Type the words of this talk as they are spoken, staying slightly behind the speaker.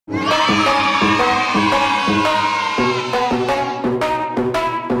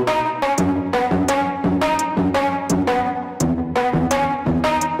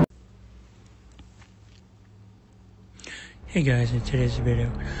Hey guys, in today's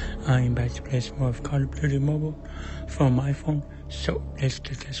video, I am back to play some more of Call of Duty Mobile from my iPhone, so let's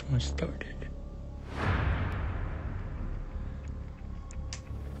get this one started.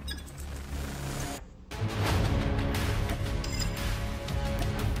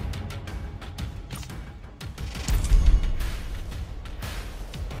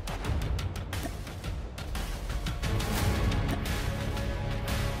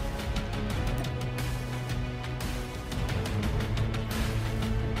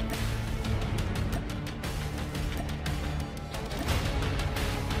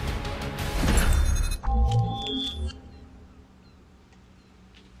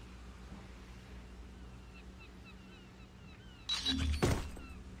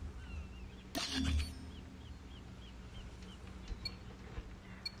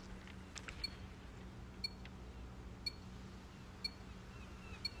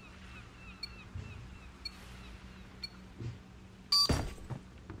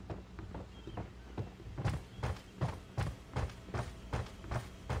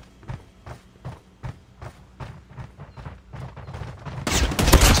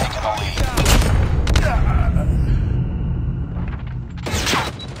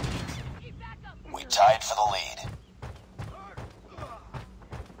 We tied for the lead.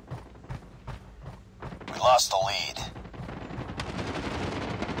 We lost the lead.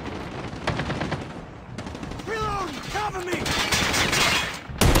 Reload! Cover me!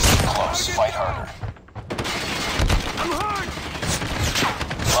 This is close. Fight harder. I'm hurt!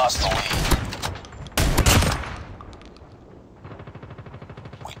 We lost the lead.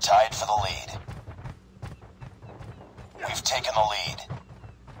 We tied for the lead. We've taken the lead.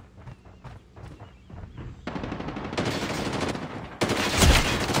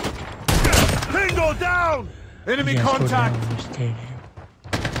 Bingo down! Enemy contact! Stay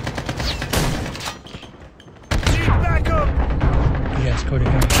Need backup! there. Yes, go to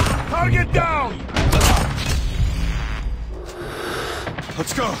him. Target down!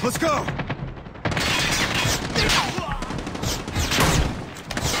 Let's go, let's go!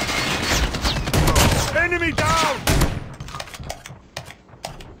 Enemy down!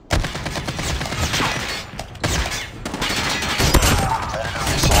 Predator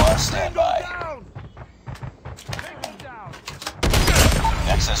missile on standby.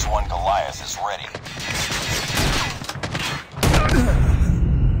 XS-1 Goliath is ready.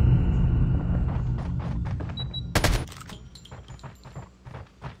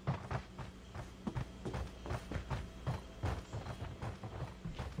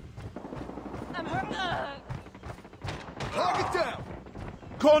 Target down!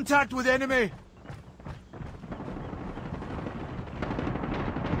 Contact with enemy!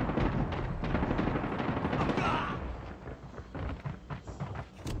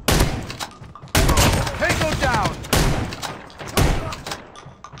 Tango down!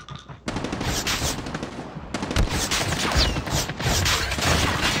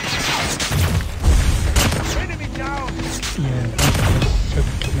 Enemy down! Yeah,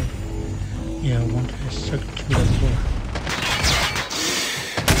 circle killer. Yeah, one to the circle killer as well.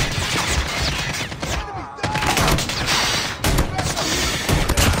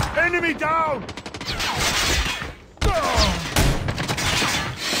 Enemy down!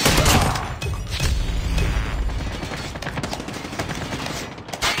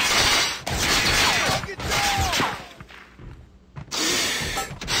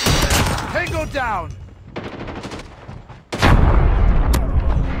 Tango down!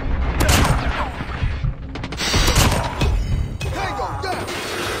 Tango down!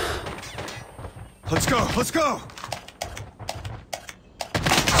 Let's go, let's go!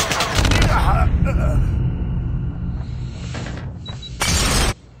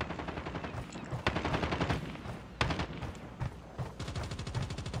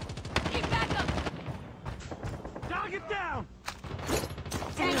 Target down!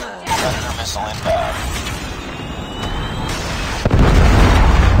 Predator missile inbound.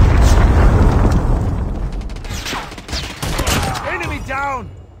 Enemy down!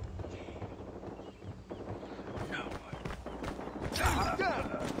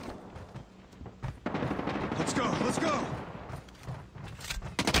 Let's go, let's go!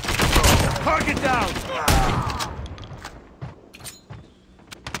 Target down!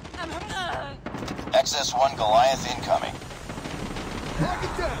 XS-1 Goliath incoming.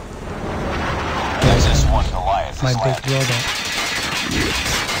 Target down! XS-1 Goliath is My big landing. robot.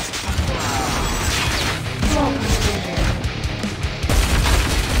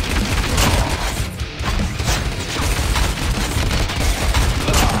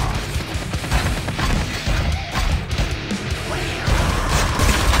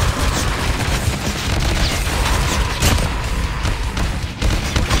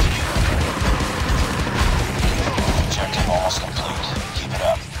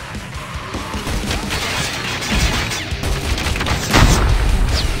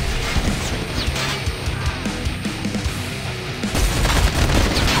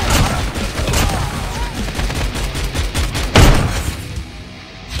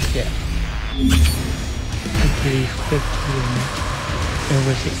 victory in it. It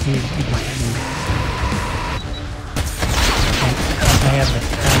was an easy game. And I have a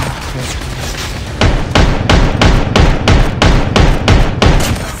ton of victory.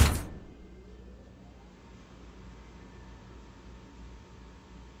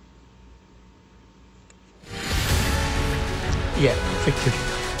 Yeah, victory.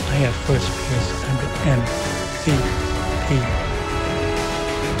 I have first place under MVP.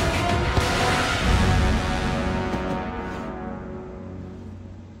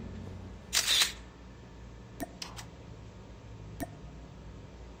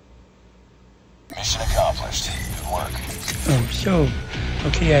 Mission accomplished. Good work.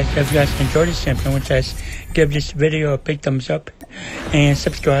 Okay guys, if you guys enjoyed this, I want you guys give this video a big thumbs up and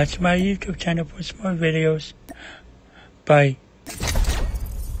subscribe to my YouTube channel for some more videos. Bye.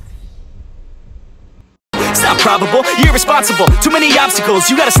 It's not probable, you're irresponsible. Too many obstacles,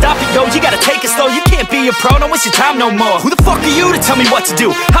 you gotta stop it, yo. You gotta take it slow, you can't be a pro. Don't waste your time no more. Who the fuck are you to tell me what to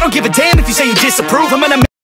do? I don't give a damn if you say you disapprove. I'm gonna